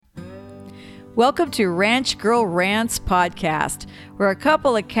Welcome to Ranch Girl Rants Podcast, where a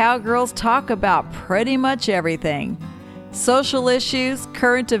couple of cowgirls talk about pretty much everything. Social issues,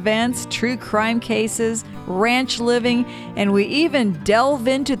 current events, true crime cases, ranch living, and we even delve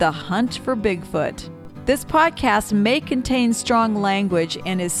into the hunt for Bigfoot. This podcast may contain strong language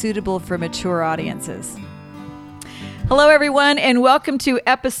and is suitable for mature audiences. Hello, everyone, and welcome to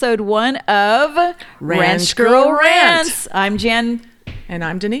episode 1 of Ranch Girl Rant. I'm Jen. And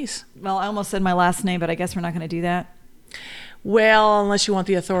I'm Denise. Well, I almost said my last name, but I guess we're not going to do that. Well, unless you want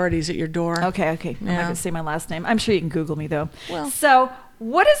the authorities at your door. Okay. I'm not going to say my last name. I'm sure you can Google me, though. Well. So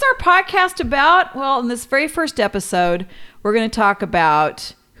what is our podcast about? Well, in this very first episode, we're going to talk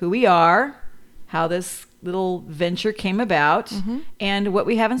about who we are, how this little venture came about, and what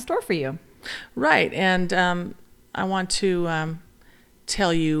we have in store for you. Right. And I want to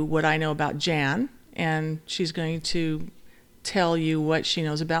tell you what I know about Jan, and she's going to tell you what she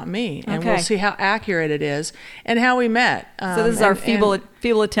knows about me, and we'll see how accurate it is and how we met. So this is our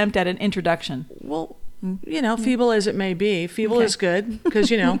feeble attempt at an introduction. Well, feeble as it may be, feeble is good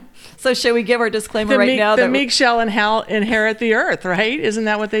because So should we give our disclaimer right now? The meek shall inherit the earth, right? Isn't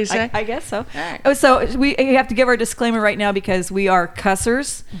that what they say? I guess so. All right. Oh, so we have to give our disclaimer right now because we are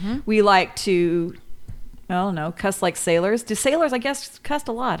cussers. We like to, I don't know, cuss like sailors. Do sailors, I guess, cuss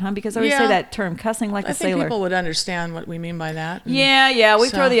a lot, huh? Because I always say that term, cussing like a sailor. I think people would understand what we mean by that. Yeah. We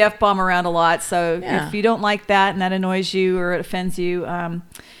throw the F-bomb around a lot. So if you don't like that and that annoys you or it offends you, I'm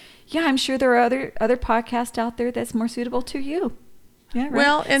sure there are other podcasts out there that's more suitable to you. Yeah, right.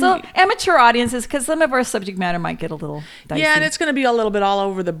 Well, and so amateur audiences, because some of our subject matter might get a little dicey. Yeah, and it's going to be a little bit all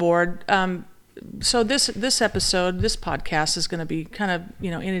over the board. So this episode, this podcast is going to be kind of,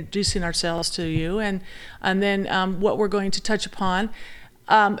 introducing ourselves to you and then what we're going to touch upon.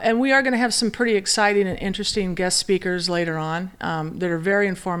 And we are going to have some pretty exciting and interesting guest speakers later on that are very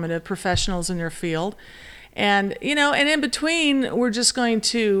informative, professionals in their field. And, and in between, we're just going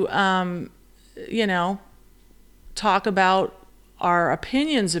to, talk about our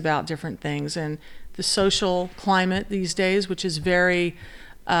opinions about different things and the social climate these days, which is very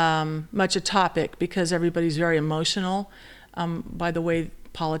much a topic because everybody's very emotional by the way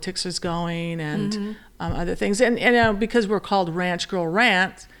politics is going and other things. And because we're called Ranch Girl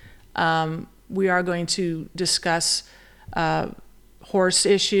Rant, we are going to discuss horse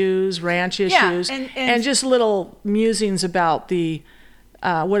issues, ranch issues, and just little musings about the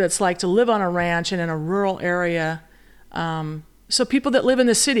what it's like to live on a ranch and in a rural area. So people that live in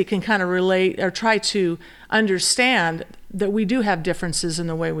the city can kind of relate or try to understand that we do have differences in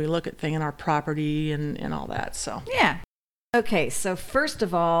the way we look at things and our property and all that. So yeah. Okay, so first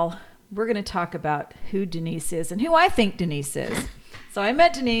of all, we're going to talk about who Denise is and who I think Denise is. So I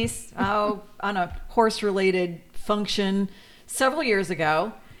met Denise on a horse-related function several years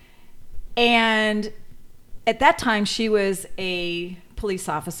ago, and at that time she was a police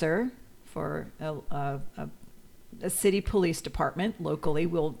officer for a city police department locally.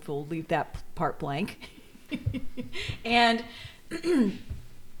 We'll leave that part blank. and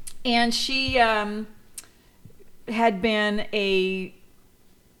she had been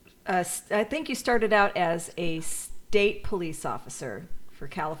I think you started out as a state police officer for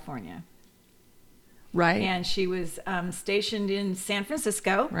California. Right. And she was stationed in San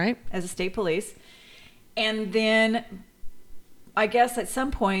Francisco, right, as a state police. And then I guess at some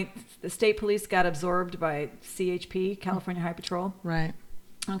point the state police got absorbed by CHP, California Highway Patrol. Right.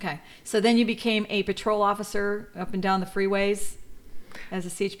 Okay. So then you became a patrol officer up and down the freeways as a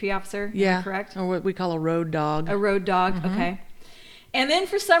CHP officer. Yeah. Am I correct? Or what we call a road dog. A road dog. Okay. And then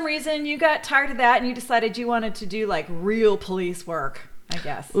for some reason you got tired of that and you decided you wanted to do like real police work, I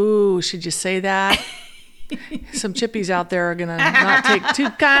guess. Ooh, should you say that? Some chippies out there are gonna not take too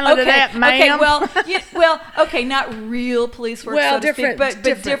kindly to that, ma'am. Okay, not real police work, so to speak, but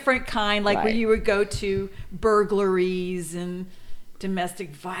different kind, like where you would go to burglaries and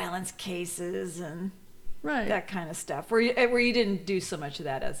domestic violence cases and that kind of stuff. Where you didn't do so much of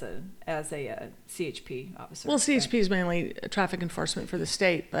that as a CHP officer. Well, CHP is mainly traffic enforcement for the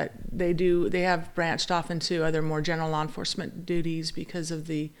state, but they have branched off into other more general law enforcement duties because of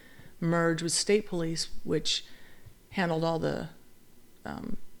the merge with state police, which handled all the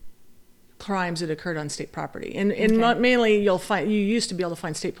crimes that occurred on state property. And mainly you used to be able to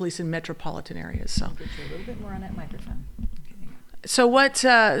find state police in metropolitan areas. So get you a little bit more on that microphone. So what?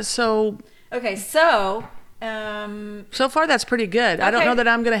 So far that's pretty good. Okay. I don't know that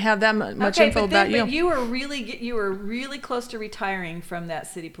I'm going to have that much info about you. But you were really close to retiring from that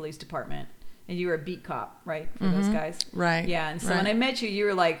city police department. And you were a beat cop, right, for those guys? Right. Yeah, and so when I met you, you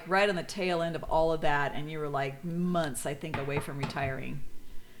were like right on the tail end of all of that, and you were like months, I think, away from retiring.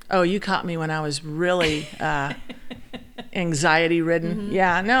 Oh, you caught me when I was really anxiety ridden.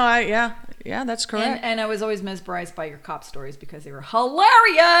 Mm-hmm. Yeah, that's correct. And I was always mesmerized by your cop stories because they were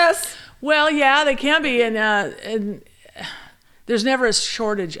hilarious. Well, yeah, they can be, and there's never a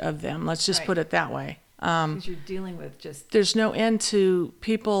shortage of them. Let's just Right. put it that way. Because you're dealing with just There's no end to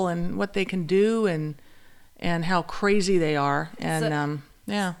people and what they can do, and how crazy they are. And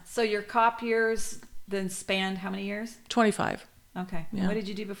yeah, so your cop years then spanned how many years? 25. Okay. Yeah. What did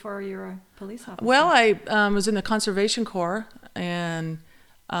you do before you were a police officer? Well, I was in the Conservation Corps and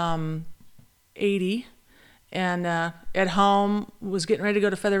 80, and at home was getting ready to go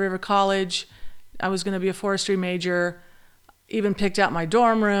to Feather River College. I was going to be a forestry major. Even picked out my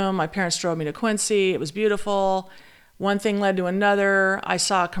dorm room. My parents drove me to Quincy. It was beautiful. One thing led to another. I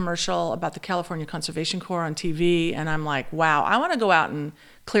saw a commercial about the California Conservation Corps on TV, and I'm like, wow, I want to go out and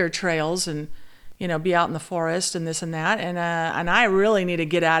clear trails and, you know, be out in the forest and this and that. And I really need to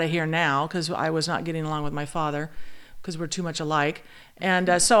get out of here now because I was not getting along with my father because we're too much alike.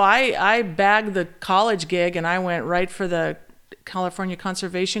 And so I bagged the college gig, and I went right for the California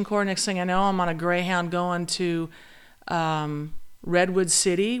Conservation Corps. Next thing I know, I'm on a Greyhound going to Redwood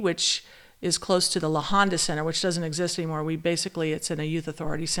City, which is close to the La Honda Center, which doesn't exist anymore. It's in a youth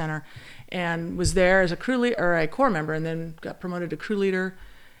authority center, and was there as a crew leader or a corps member, and then got promoted to crew leader.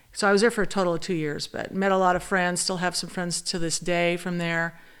 So I was there for a total of 2 years, but met a lot of friends. Still have some friends to this day from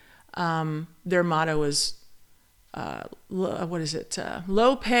there. Their motto is,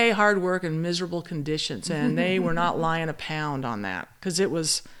 low pay, hard work, and miserable conditions, and they were not lying a pound on that because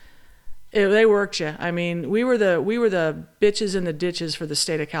they worked you. I mean, we were the bitches in the ditches for the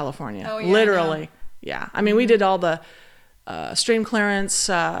state of California. Oh, yeah, literally. Yeah. I mean, we did all the stream clearance.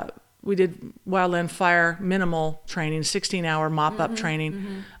 We did wildland fire minimal training, 16-hour mop-up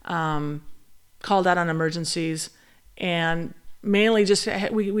training. Called out on emergencies, and mainly just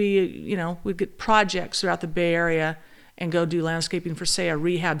we'd get projects throughout the Bay Area and go do landscaping for, say, a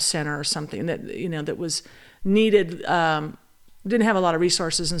rehab center or something that was needed. Didn't have a lot of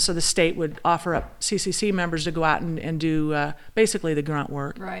resources, and so the state would offer up CCC members to go out and do basically the grunt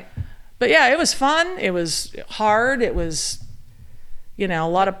work. Right. But yeah, it was fun. It was hard. It was, a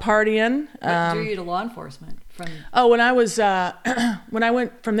lot of partying. What drew you to law enforcement? When I was when I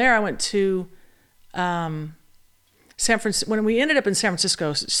went from there, I went to San Francisco. When we ended up in San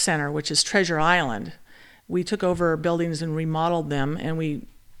Francisco Center, which is Treasure Island, we took over buildings and remodeled them, and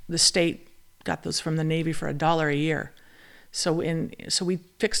the state got those from the Navy for $1 a year. So we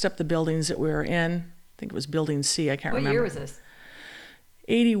fixed up the buildings that we were in. I think it was Building C. I can't remember. What year was this?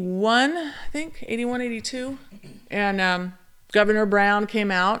 81, I think, 81, 82. And Governor Brown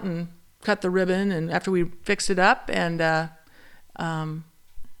came out and cut the ribbon, and after we fixed it up, and Dianne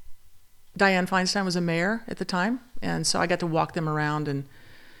Feinstein was a mayor at the time, and so I got to walk them around and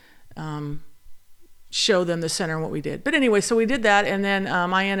show them the center and what we did. But anyway, so we did that, and then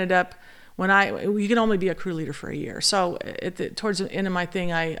I ended up, you can only be a crew leader for a year. So towards the end of my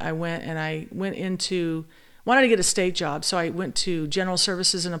thing, I went into, wanted to get a state job. So I went to General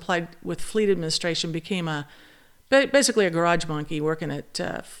Services and applied with Fleet Administration, became basically a garage monkey working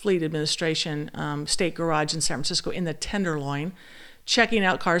at Fleet Administration, state garage in San Francisco in the Tenderloin, checking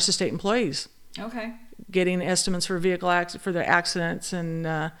out cars to state employees. Okay. Getting estimates for for the accidents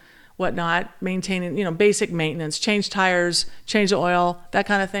and whatnot, maintaining, basic maintenance, change tires, change the oil, that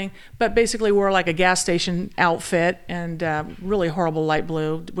kind of thing. But basically wore like a gas station outfit and really horrible light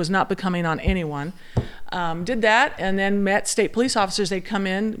blue, was not becoming on anyone. Did that, and then met state police officers. They'd come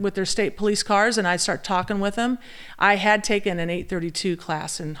in with their state police cars, and I'd start talking with them. I had taken an 832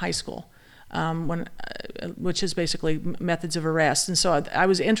 class in high school, which is basically methods of arrest. And so I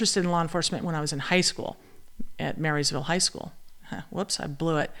was interested in law enforcement when I was in high school at Marysville High School. Whoops, I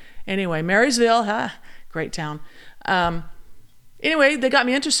blew it. Anyway, Marysville, great town. Anyway, they got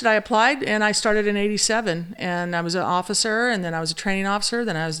me interested. I applied, and I started in 87, and I was an officer, and then I was a training officer,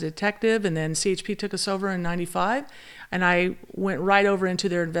 then I was a detective, and then CHP took us over in 95, and I went right over into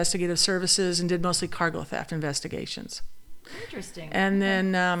their investigative services and did mostly cargo theft investigations. Interesting. And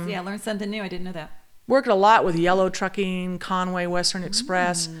then I learned something new. I didn't know that. Worked a lot with Yellow Trucking, Conway, Western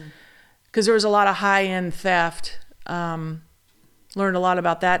Express, because there was a lot of high-end theft. Learned a lot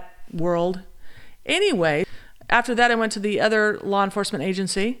about that world. Anyway, after that, I went to the other law enforcement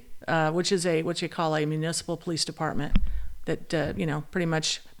agency, which is what you call a municipal police department that, pretty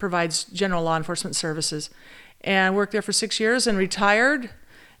much provides general law enforcement services. And worked there for 6 years and retired,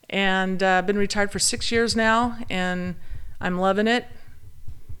 and been retired for 6 years now, and I'm loving it.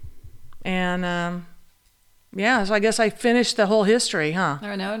 And so I guess I finished the whole history, huh?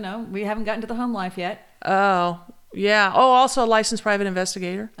 No, we haven't gotten to the home life yet. Oh, Yeah. Oh, also a licensed private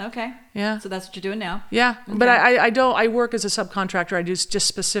investigator. Okay. Yeah. So that's what you're doing now. Yeah, Okay. but I work as a subcontractor. I do just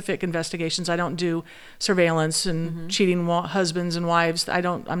specific investigations. I don't do surveillance and cheating husbands and wives.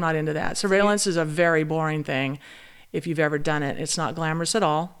 I'm not into that. Surveillance is a very boring thing if you've ever done it. It's not glamorous at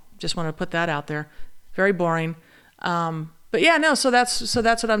all. Just want to put that out there. Very boring. But yeah, no, so that's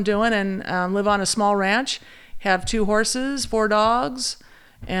what I'm doing, and live on a small ranch, have 2 horses, 4 dogs,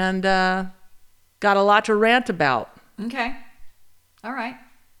 and got a lot to rant about. Okay. All right.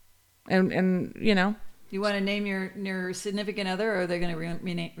 And you know. You want to name your significant other, or are they going to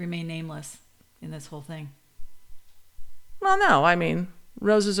remain nameless in this whole thing? Well, no, I mean,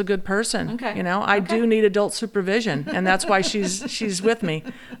 Rose is a good person. Okay. You know, I do need adult supervision, and that's why she's with me,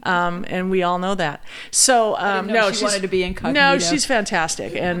 and we all know that. So no, she wanted to be incognito. No, she's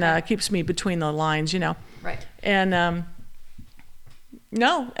fantastic, and keeps me between the lines. You know. Right. And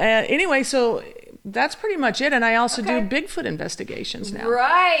anyway, so that's pretty much it. And I also do Bigfoot investigations now.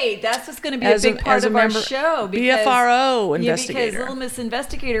 Right. That's what's going to be a big part of our show. BFRO investigator. Because Little Miss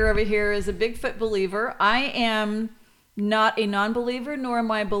Investigator over here is a Bigfoot believer. I am not a non-believer, nor am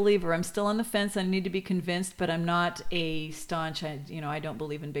I a believer. I'm still on the fence. I need to be convinced, but I'm not a staunch, I don't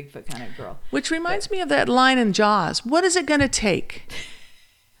believe in Bigfoot kind of girl. Which reminds me of that line in Jaws. What is it going to take?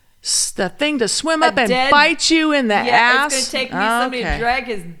 The thing to swim up and bite you in the ass? Yeah, it's going to take me somebody to drag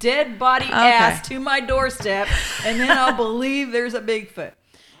his dead body ass to my doorstep, and then I'll believe there's a Bigfoot.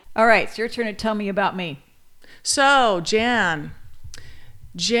 All right, it's your turn to tell me about me. So, Jan,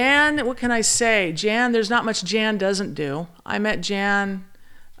 what can I say? Jan, there's not much Jan doesn't do. I met Jan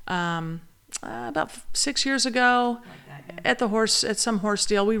about 6 years ago at some horse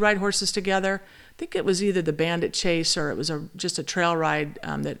deal. We ride horses together. I think it was either the Bandit Chase or it was just a trail ride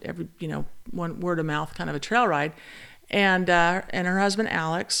one word of mouth kind of a trail ride, and her husband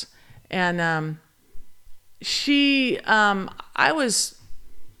Alex, and I was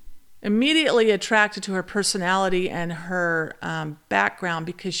immediately attracted to her personality and her background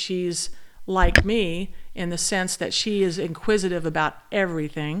because she's like me in the sense that she is inquisitive about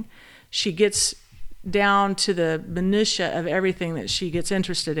everything. She gets down to the minutia of everything that she gets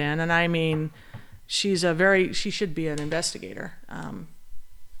interested in, and I mean, she should be an investigator.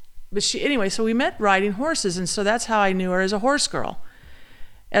 So we met riding horses, and so that's how I knew her as a horse girl,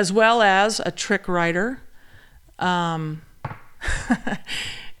 as well as a trick rider. And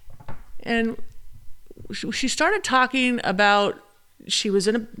she started talking about, she was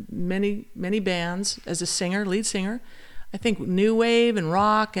in many bands as a singer, lead singer. I think new wave and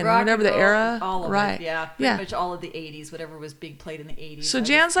rock and whatever the era. All of right. it, yeah. Pretty much all of the 80s, whatever was big played in the 80s. So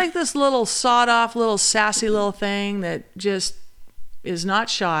Jan's like this little sawed-off, little sassy little thing that just is not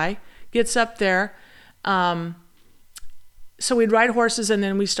shy, gets up there. So we'd ride horses, and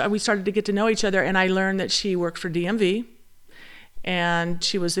then we started to get to know each other, and I learned that she worked for DMV, and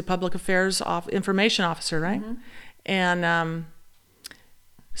she was the public affairs information officer, right? Mm-hmm. And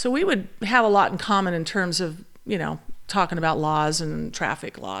so we would have a lot in common in terms of, talking about laws and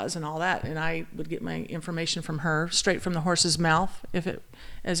traffic laws and all that, and I would get my information from her straight from the horse's mouth,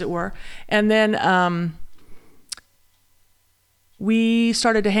 as it were. And then we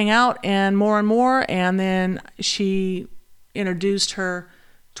started to hang out and more, and then she introduced her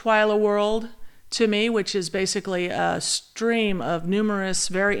Twyla World to me, which is basically a stream of numerous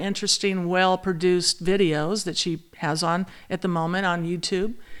very interesting, well-produced videos that she has on at the moment on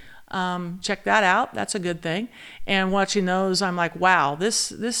YouTube. Check that out. That's a good thing. And watching those, I'm like, wow,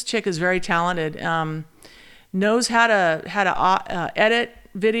 this chick is very talented. Knows how to edit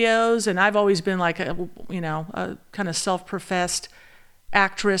videos, and I've always been like a kind of self-professed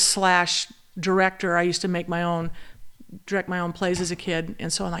actress / director. I used to direct my own plays as a kid,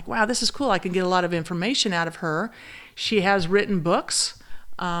 and so I'm like, wow, this is cool. I can get a lot of information out of her. She has written books.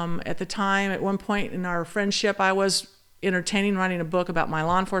 At the time, at one point in our friendship, I was writing a book about my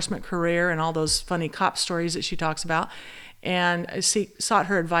law enforcement career and all those funny cop stories that she talks about, and I sought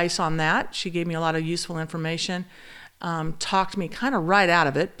her advice on that. She gave me a lot of useful information, talked me kind of right out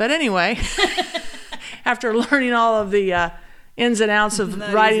of it, but anyway, after learning all of the ins and outs of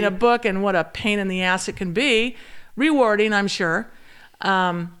writing a book and what a pain in the ass it can be, rewarding, I'm sure.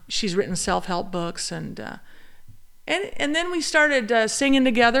 She's written self-help books, and then we started singing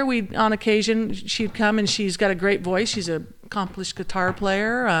together. On occasion, she'd come, and she's got a great voice. She's an accomplished guitar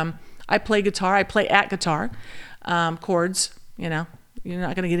player. I play guitar. I play guitar, chords. You're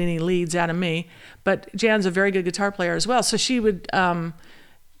not going to get any leads out of me. But Jan's a very good guitar player as well. So she would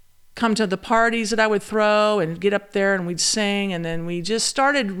come to the parties that I would throw and get up there, and we'd sing. And then we just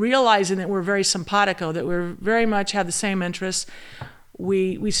started realizing that we're very simpatico, that we very much had the same interests.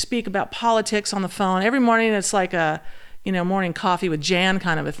 we speak about politics on the phone. Every morning it's like a, morning coffee with Jan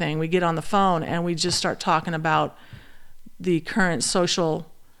kind of a thing. We get on the phone and we just start talking about the current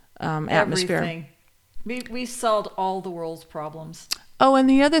social atmosphere. Everything. We solved all the world's problems. Oh, and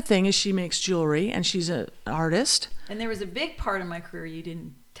the other thing is she makes jewelry, and she's an artist. And there was a big part of my career you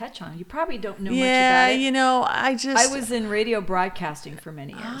didn't touch on. You probably don't know much Yeah, about it. I was in radio broadcasting for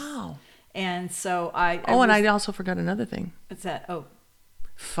many years. Oh. And so and I also forgot another thing. What's that? Oh.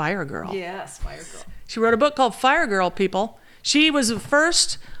 Fire Girl. Yes, Fire Girl. She wrote a book called Fire Girl, people. She was the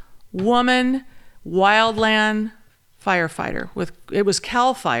first woman wildland firefighter. It was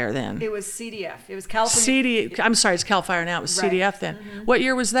CAL FIRE then. It was CDF. It was California. I'm sorry, it's CAL FIRE now. It was Right. CDF then. Mm-hmm. What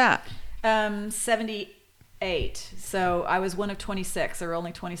year was that? 78. So I was one of 26. There were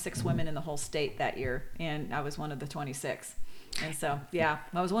only 26 women in the whole state that year, and I was one of the 26. And so, yeah,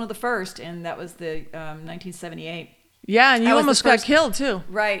 I was one of the first, and that was the 1978. Yeah, and you I was the almost got first- killed too.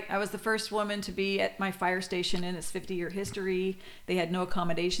 Right. I was the first woman to be at my fire station in its 50-year history. They had no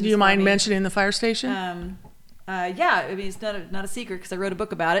accommodations. Do you for mind me. mentioning the fire station? Yeah, I mean, it's not a secret because I wrote a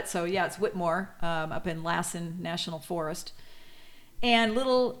book about it. So yeah, it's Whitmore up in Lassen National Forest, and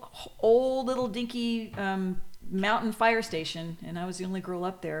old little dinky mountain fire station, and I was the only girl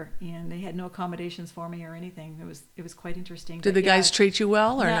up there, and they had no accommodations for me or anything. It was quite interesting. Did But the guys treat you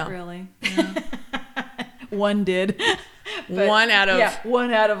well or not no? really. One did. But, One out of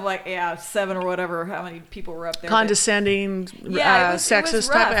one out of like 7 or whatever. How many people were up there? But- condescending, it was sexist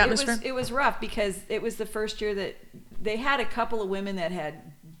rough. type of atmosphere. It was rough because it was the first year that they had a couple of women that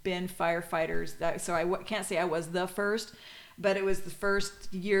had been firefighters. So I can't say I was the first, but it was the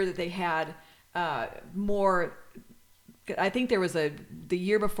first year that they had more. I think there was the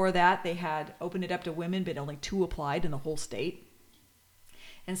year before that they had opened it up to women, but only 2 applied in the whole state.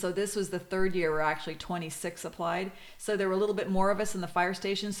 And so this was the third year where actually 26 applied. So there were a little bit more of us in the fire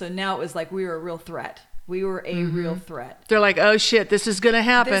station. So now it was like we were a real threat. We were a real threat. They're like, oh shit, this is going to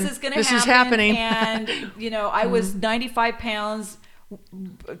happen. This is going to happen. This is happening. And, I was 95 pounds,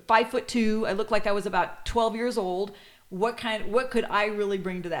 5'2". I looked like I was about 12 years old. What could I really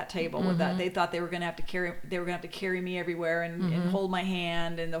bring to that table with that? They thought they were going to have to carry me everywhere and hold my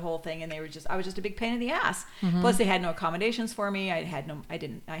hand and the whole thing. And I was just a big pain in the ass. Plus they had no accommodations for me. I had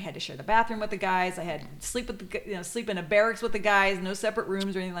to share the bathroom with the guys. I had to sleep in a barracks with the guys, no separate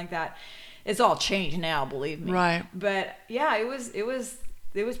rooms or anything like that. It's all changed now, believe me. Right. But yeah, it was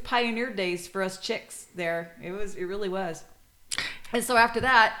pioneer days for us chicks there. It really was. And so after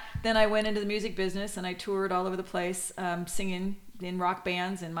that, then I went into the music business and I toured all over the place, singing in rock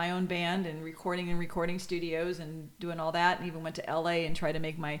bands and my own band and recording in recording studios and doing all that. And even went to LA and tried to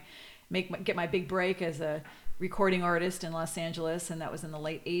get my big break as a recording artist in Los Angeles. And that was in the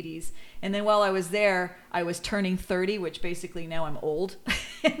late 80s. And then while I was there, I was turning 30, which basically now I'm old.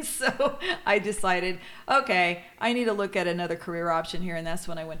 And so I decided, okay, I need to look at another career option here. And that's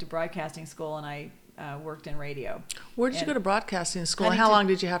when I went to broadcasting school and I worked in radio. Where did you go to broadcasting school? Huntington- How long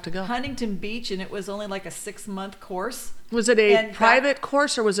did you have to go? Huntington Beach, and it was only like a 6-month course. Was it a And private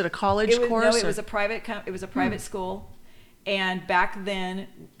course or was it a college course? No, it was a private school. And back then,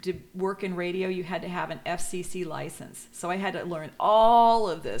 to work in radio, you had to have an FCC license. So I had to learn all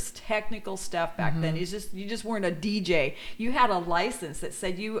of this technical stuff back then. You just weren't a DJ. You had a license that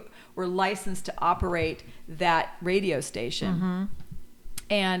said you were licensed to operate that radio station.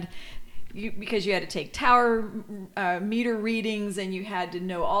 And because you had to take tower meter readings and you had to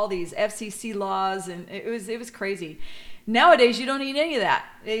know all these FCC laws, and it was crazy. Nowadays you don't need any of that.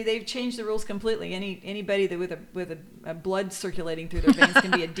 They've changed the rules completely. Anybody that with a blood circulating through their veins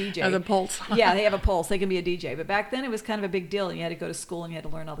can be a DJ. The pulse. Yeah, they have a pulse. They can be a DJ. But back then it was kind of a big deal. And you had to go to school and you had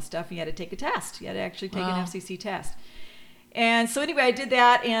to learn all the stuff. And you had to take a test. You had to actually take an FCC test. And so anyway, I did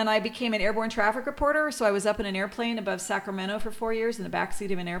that, and I became an airborne traffic reporter. So I was up in an airplane above Sacramento for 4 years in the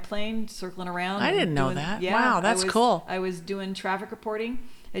backseat of an airplane, circling around. I didn't know that. Wow, that's cool. I was doing traffic reporting.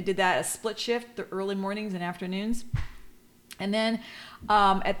 I did that a split shift, the early mornings and afternoons. And then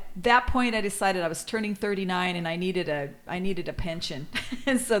at that point, I decided I was turning 39 and I needed a pension.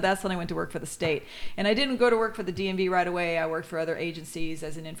 And so that's when I went to work for the state. And I didn't go to work for the DMV right away. I worked for other agencies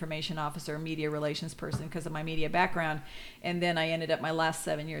as an information officer, media relations person because of my media background. And then I ended up, my last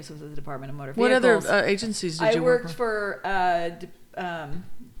 7 years was at the Department of Motor Vehicles. What other agencies did you work for? I worked for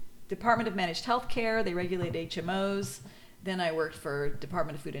Department of Managed Healthcare. They regulate HMOs. Then I worked for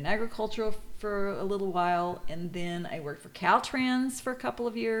Department of Food and Agriculture for a little while, and then I worked for Caltrans for a couple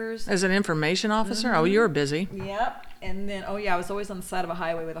of years. As an information officer? Oh, you were busy. Yep. And then, I was always on the side of a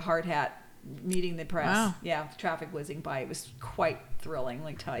highway with a hard hat, meeting the press. Wow. Yeah, traffic whizzing by. It was quite thrilling,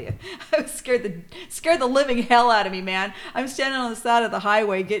 let me tell you. I was scared the living hell out of me, man. I'm standing on the side of the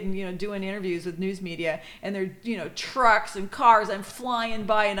highway getting, doing interviews with news media, and there, trucks and cars. I'm flying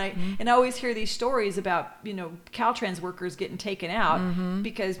by, and I always hear these stories about, Caltrans workers getting taken out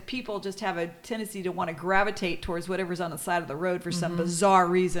because people just have a tendency to want to gravitate towards whatever's on the side of the road for some bizarre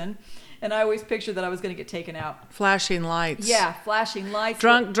reason. And I always pictured that I was going to get taken out. Flashing lights. Yeah, flashing lights.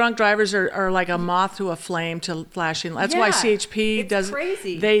 Drunk drivers are like a moth to a flame to flashing. That's why Yeah, CHP it's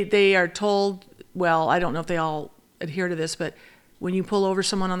crazy. They are told. Well, I don't know if they all adhere to this, but when you pull over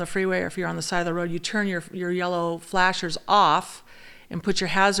someone on the freeway or if you're on the side of the road, you turn your yellow flashers off and put your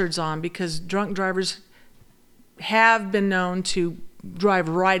hazards on, because drunk drivers have been known to drive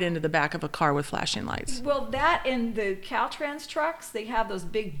right into the back of a car with flashing lights. Well, that and the Caltrans trucks, they have those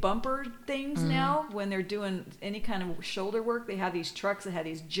big bumper things now. When they're doing any kind of shoulder work, they have these trucks that have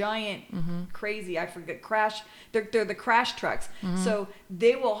these giant, crazy, I forget, crash. They're the crash trucks. So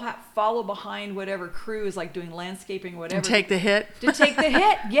they will follow behind whatever crew is like doing landscaping or whatever. And take the hit. To take the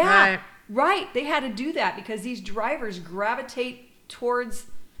hit, yeah. Right. Right. They had to do that because these drivers gravitate towards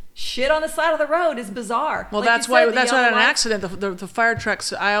shit on the side of the road. Is bizarre. Well, Like that's you why said, the that's why yellow in an lights- accident, the fire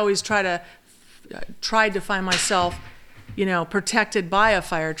trucks. I always tried to find myself, protected by a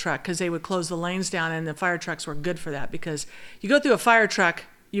fire truck, because they would close the lanes down, and the fire trucks were good for that. Because you go through a fire truck,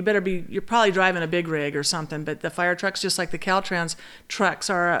 you're probably driving a big rig or something, but the fire trucks, just like the Caltrans trucks,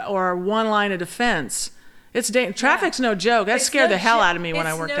 are one line of defense. Traffic's no joke. That It's scared no the hell joke. out of me when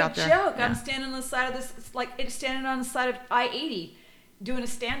I worked out there. It's no joke. Yeah. I'm standing on the side of this, it's like it's standing on the side of I-80 doing a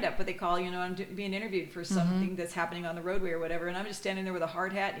stand-up, what they call, I'm being interviewed for something that's happening on the roadway or whatever, and I'm just standing there with a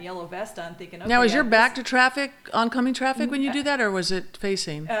hard hat and yellow vest on thinking, okay. Now, is your back to traffic, oncoming traffic, when you do that, or was it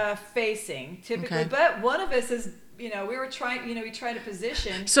facing? Facing, typically. Okay. But one of us is, we were trying, we tried to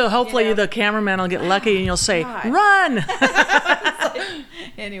position. So hopefully the cameraman will get lucky and you'll say, God. "Run!"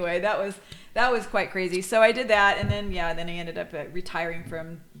 Anyway, that was quite crazy. So I did that, and then I ended up retiring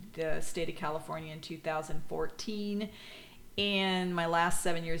from the state of California in 2014. And my last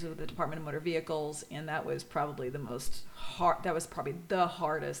 7 years with the Department of Motor Vehicles, and that was probably the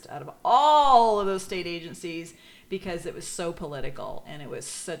hardest out of all of those state agencies, because it was so political and it was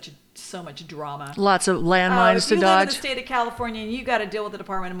so much drama. Lots of landmines to if you live in the dodge. state of California and you got to deal with the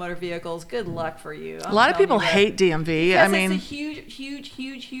Department of Motor Vehicles, good luck for you. A lot of people hate DMV. Because it's a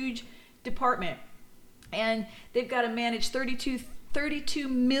huge department, and they've got to manage 32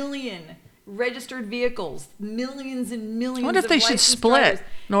 million registered vehicles, millions and millions. I wonder if of they should licensed split drivers.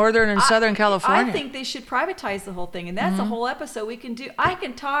 Northern and Southern California. I think they should privatize the whole thing, and that's a whole episode we can do. I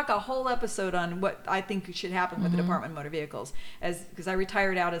can talk a whole episode on what I think should happen with the Department of Motor Vehicles, because I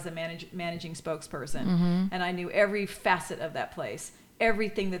retired out as a managing spokesperson, and I knew every facet of that place,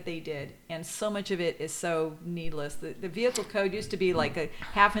 everything that they did, and so much of it is so needless. The vehicle code used to be like a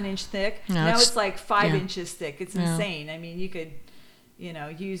half an inch thick. No, now it's- it's like 5 yeah. inches thick. It's Yeah. insane. I mean, you could,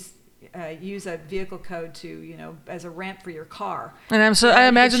 use a vehicle code to, as a ramp for your car. And I You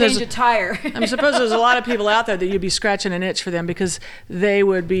imagine could there's change a tire. I suppose there's a lot of people out there that you'd be scratching an itch for them, because they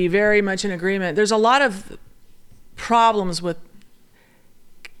would be very much in agreement. There's a lot of problems with,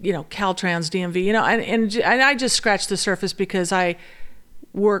 Caltrans, DMV, and I just scratched the surface because I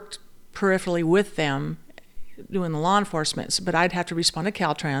worked peripherally with them doing the law enforcement, but I'd have to respond to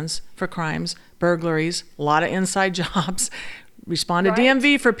Caltrans for crimes, burglaries, a lot of inside jobs. Respond to Right.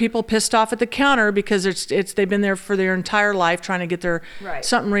 DMV for people pissed off at the counter because they've been there for their entire life trying to get their Right.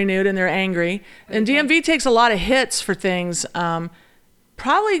 something renewed, and they're angry. And DMV takes a lot of hits for things.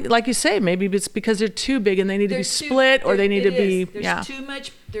 Probably, like you say, maybe it's because they're too big and they need to be There's too- split, or they need to it be is.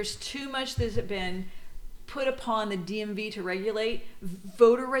 There's too much that's been put upon the DMV to regulate.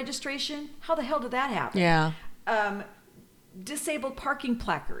 Voter registration, how the hell did that happen? Yeah. Disabled parking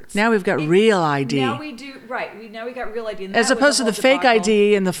placards. Now we've got real ID. Now we do, right. We got real ID. And As that was opposed a to the whole fake debacle.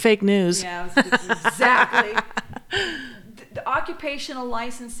 ID and the fake news. Yeah, exactly. The occupational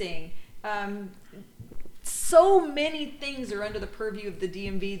licensing. So many things are under the purview of the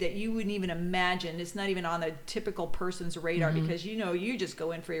DMV that you wouldn't even imagine. It's not even on the typical person's radar, because you just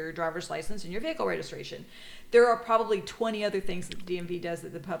go in for your driver's license and your vehicle registration. There are probably 20 other things that the DMV does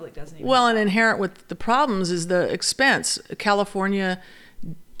that the public doesn't even Well, know. and inherent with the problems is the expense. California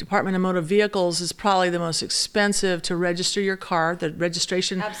Department of Motor Vehicles is probably the most expensive to register your car. The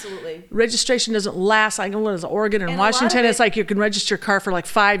registration doesn't last. Like what is it, Oregon and Washington? It's like you can register your car for like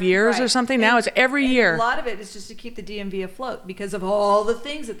 5 years or something. Now it's every year. A lot of it is just to keep the DMV afloat because of all the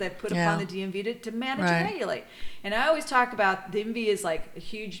things that they've put upon the DMV to manage and regulate. And I always talk about the DMV is like a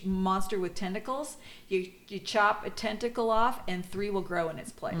huge monster with tentacles. You chop a tentacle off and 3 will grow in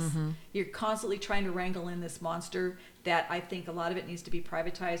its place. You're constantly trying to wrangle in this monster that I think a lot of it needs to be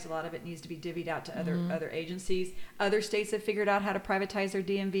privatized. A lot of it needs to be divvied out to other agencies. Other states have figured out how to privatize their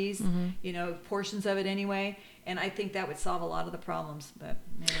DMVs, portions of it anyway. And I think that would solve a lot of the problems. But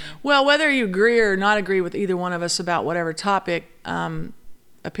anyway. Well, whether you agree or not agree with either one of us about whatever topic,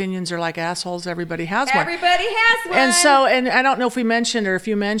 opinions are like assholes. Everybody has one. Everybody has one. And I don't know if we mentioned or if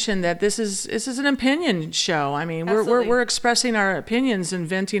you mentioned that this is an opinion show. I mean, we're expressing our opinions and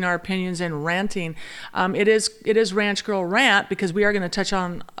venting our opinions and ranting. It is Ranch Girl Rant because we are going to touch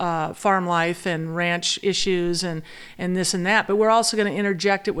on farm life and ranch issues and this and that. But we're also going to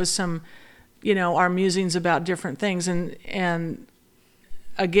interject it with some, our musings about different things and.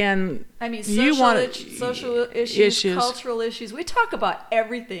 Again, I mean, social issues, cultural issues. We talk about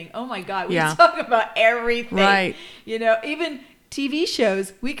everything. Oh my God, we talk about everything. Right. Even TV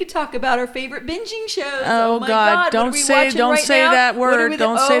shows. We could talk about our favorite binging shows. Oh my God! Don't say that word.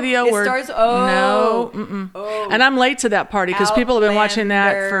 Don't say the O word. No. Oh. And I'm late to that party because people have been watching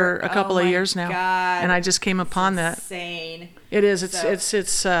that for a couple of years now, and I just came upon that. Insane. It is.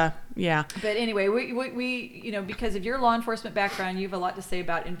 It's. Yeah. But anyway, we because of your law enforcement background, you have a lot to say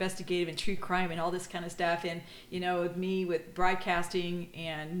about investigative and true crime and all this kind of stuff. And, with me with broadcasting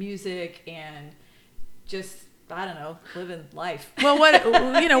and music and just, I don't know, living life. Well,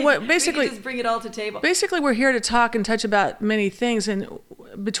 what basically. We can just bring it all to table. Basically, we're here to talk and touch about many things. And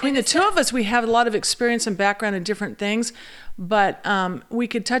between the two of us, we have a lot of experience and background in different things. But we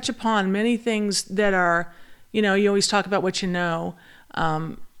could touch upon many things that are, you always talk about what you know.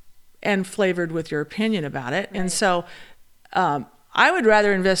 And flavored with your opinion about it. Right. And so I would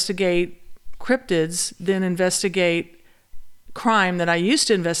rather investigate cryptids than investigate crime that I used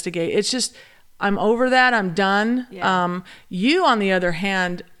to investigate. It's just, I'm over that. I'm done. Yeah. You, on the other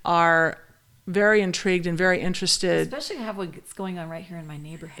hand, are very intrigued and very interested. Especially to have what's going on right here in my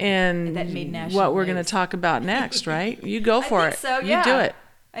neighborhood. And that made national what we're going to talk about next, right? You go for it. So, yeah. You do it.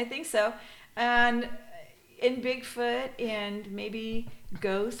 I think so. And in Bigfoot and maybe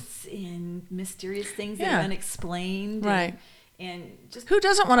ghosts and mysterious things that are unexplained. Right. And just who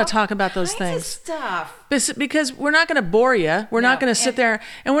doesn't want to talk about those things? Stuff. Because we're not going to bore you. We're not going to sit there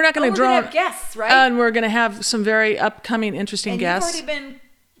and we're not going to draw. We're going to have guests, right? And we're going to have some very upcoming, interesting guests. You've already been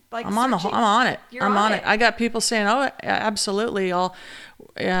I'm on it. I'm on it. I got people saying, "Oh, absolutely."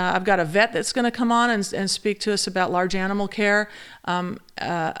 I've got a vet that's going to come on and speak to us about large animal care.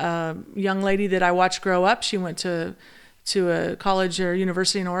 A young lady that I watched grow up. She went to a college or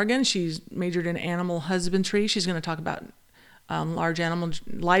university in Oregon. She's majored in animal husbandry. She's going to talk about large animal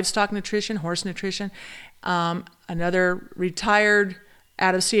livestock nutrition, horse nutrition. Another retired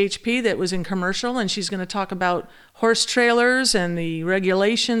out of CHP that was in commercial, and she's going to talk about horse trailers and the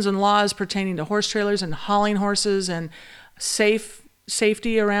regulations and laws pertaining to horse trailers and hauling horses and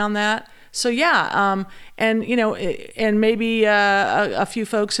safety around that. So and maybe a few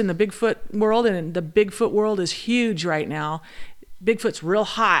folks in the Bigfoot world, and the Bigfoot world is huge right now. Bigfoot's real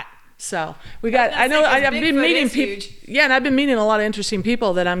hot. So we got. I've been meeting people. Yeah, and I've been meeting a lot of interesting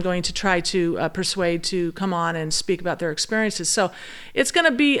people that I'm going to try to persuade to come on and speak about their experiences. So it's going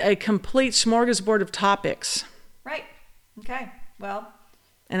to be a complete smorgasbord of topics. Right. Okay. Well.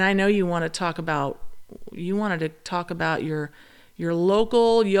 And I know you want to talk about. You wanted to talk about your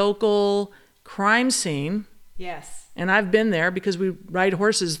local yokel crime scene. Yes. And I've been there because we ride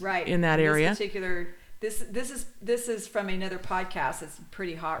horses in that area. This is from another podcast. It's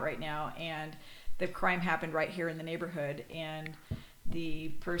pretty hot right now, and the crime happened right here in the neighborhood. And the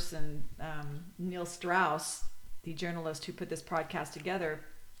person, Neil Strauss, the journalist who put this podcast together,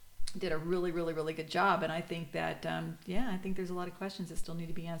 did a really, really, really good job. And I think that, I think there's a lot of questions that still need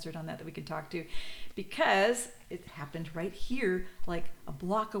to be answered on that we can talk to, because it happened right here, like a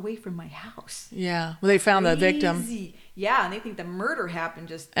block away from my house. Yeah. Well, they found the victim. Yeah. And they think the murder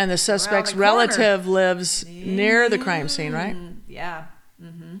happened and the suspect's relative lives near the crime scene, right? Yeah.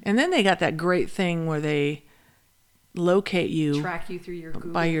 Mm-hmm. And then they got that great thing where they locate you. Track you through your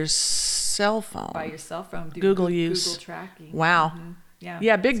Google. By your cell phone. Google use. Google tracking. Wow. Mm-hmm.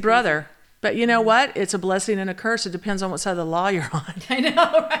 Yeah, Big Brother. But you know what? It's a blessing and a curse. It depends on what side of the law you're on. I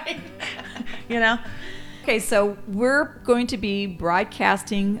know, right? Okay, so we're going to be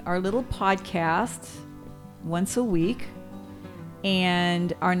broadcasting our little podcast once a week.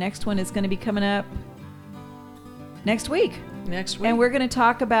 And our next one is going to be coming up next week. Next week. And we're going to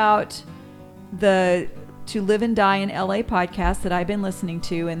talk about the To Live and Die in LA podcast that I've been listening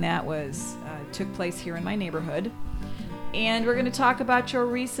to, and that was took place here in my neighborhood. And we're going to talk about your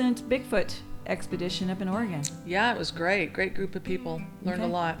recent Bigfoot expedition up in Oregon. Yeah, it was great. Great group of people. Learned a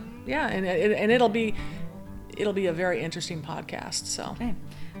Okay. lot. Yeah, and it'll be a very interesting podcast. So. Okay.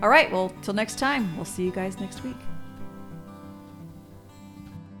 All right. Well, till next time, we'll see you guys next week.